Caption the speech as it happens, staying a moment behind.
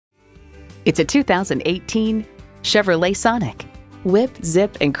It's a 2018 Chevrolet Sonic. Whip,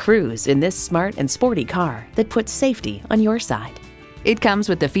 zip, and cruise in this smart and sporty car that puts safety on your side. It comes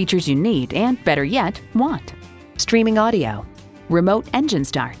with the features you need and, better yet, want. Streaming audio, remote engine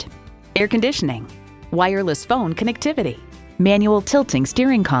start, air conditioning, wireless phone connectivity, manual tilting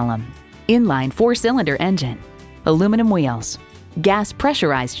steering column, inline 4-cylinder engine, aluminum wheels, gas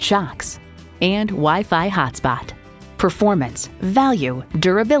pressurized shocks, and Wi-Fi hotspot. Performance, value,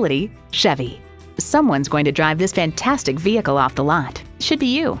 durability, Chevy. Someone's going to drive this fantastic vehicle off the lot. Should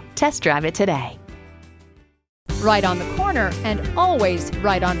be you. Test drive it today. Right on the corner and always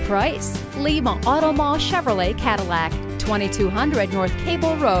right on price. Lima Auto Mall Chevrolet Cadillac, 2200 North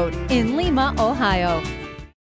Cable Road in Lima, Ohio.